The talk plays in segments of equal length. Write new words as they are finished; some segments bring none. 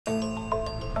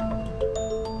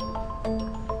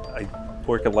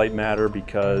work at Lightmatter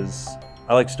because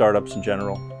I like startups in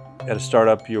general. At a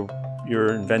startup,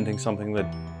 you're inventing something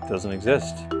that doesn't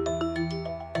exist.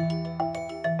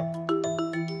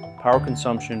 Power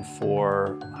consumption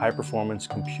for high-performance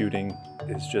computing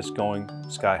is just going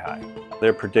sky high.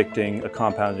 They're predicting a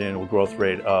compounded annual growth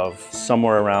rate of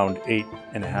somewhere around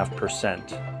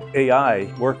 8.5%.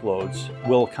 AI workloads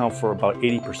will account for about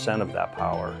 80% of that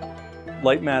power.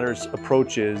 Lightmatter's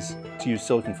approach is to use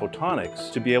silicon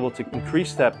photonics to be able to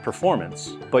increase that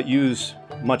performance, but use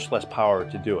much less power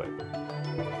to do it.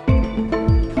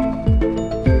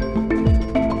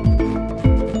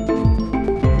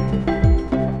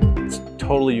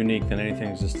 Totally unique than anything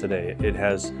that exists today. It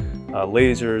has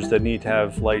lasers that need to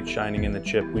have light shining in the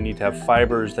chip. We need to have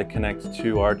fibers that connect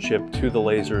to our chip to the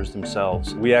lasers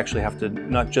themselves. We actually have to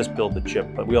not just build the chip,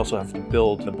 but we also have to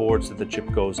build the boards that the chip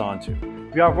goes onto.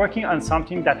 We are working on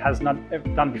something that has not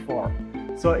done before.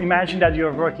 So imagine that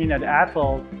you're working at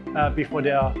Apple before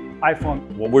the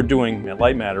iPhone. What we're doing at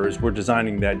Lightmatter is we're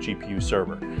designing that GPU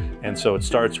server. And so it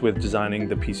starts with designing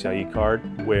the PCIe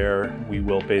card, where we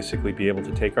will basically be able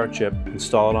to take our chip,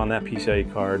 install it on that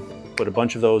PCIe card, put a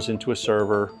bunch of those into a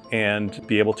server, and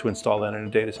be able to install that in a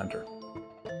data center.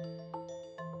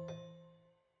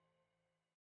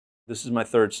 This is my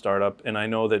third startup, and I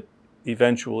know that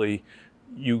eventually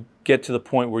you get to the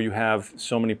point where you have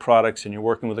so many products and you're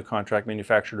working with a contract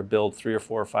manufacturer to build 3 or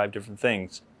 4 or 5 different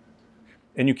things.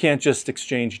 And you can't just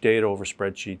exchange data over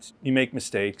spreadsheets. You make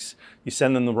mistakes. You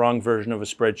send them the wrong version of a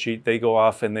spreadsheet. They go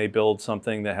off and they build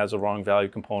something that has a wrong value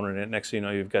component in it. Next thing you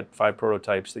know, you've got 5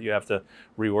 prototypes that you have to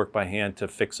rework by hand to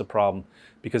fix a problem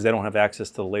because they don't have access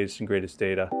to the latest and greatest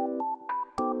data.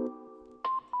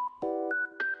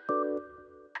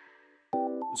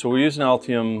 So we're using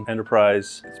Altium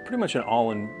Enterprise. It's pretty much an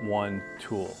all-in-one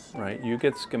tool, right? You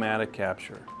get schematic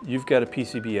capture. You've got a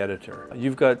PCB editor.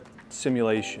 You've got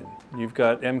simulation. You've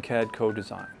got MCAD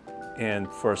co-design.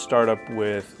 And for a startup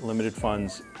with limited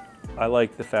funds, I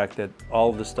like the fact that all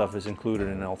of this stuff is included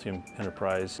in Altium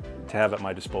Enterprise to have at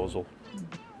my disposal.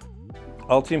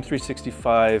 Altium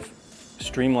 365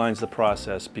 streamlines the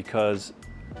process because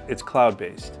it's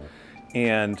cloud-based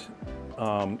and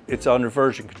it's under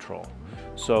version control.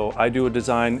 So I do a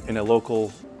design in a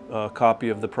local copy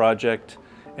of the project,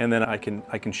 and then I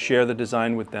can share the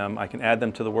design with them. I can add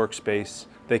them to the workspace.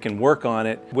 They can work on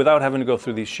it without having to go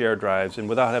through these shared drives and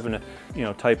without having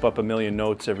to, type up a million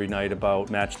notes every night about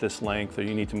match this length or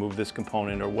you need to move this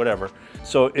component or whatever.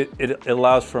 So it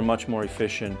allows for a much more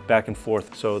efficient back and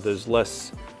forth. So there's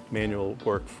less manual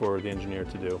work for the engineer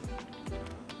to do.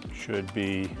 Should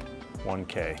be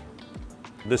 1K.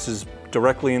 This is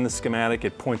directly in the schematic.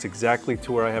 It points exactly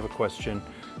to where I have a question,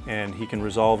 and he can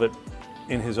resolve it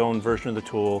in his own version of the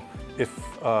tool. If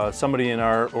somebody in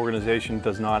our organization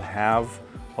does not have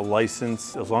a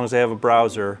license, as long as they have a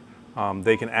browser,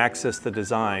 they can access the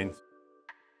design.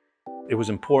 It was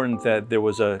important that there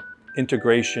was a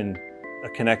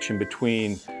connection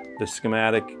between the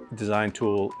schematic design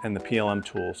tool and the PLM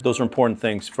tools. Those are important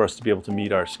things for us to be able to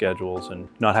meet our schedules and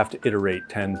not have to iterate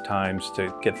 10 times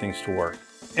to get things to work.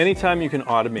 Anytime you can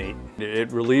automate, it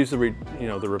relieves the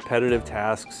repetitive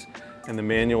tasks and the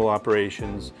manual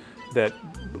operations that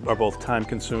are both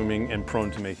time-consuming and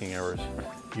prone to making errors.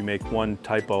 You make one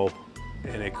typo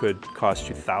and it could cost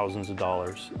you thousands of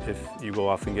dollars if you go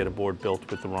off and get a board built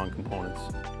with the wrong components.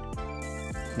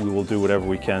 We will do whatever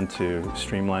we can to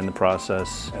streamline the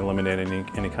process, eliminate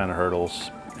any kind of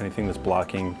hurdles, anything that's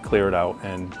blocking, clear it out,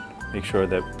 and make sure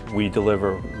that we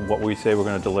deliver what we say we're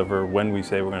going to deliver when we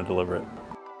say we're going to deliver it.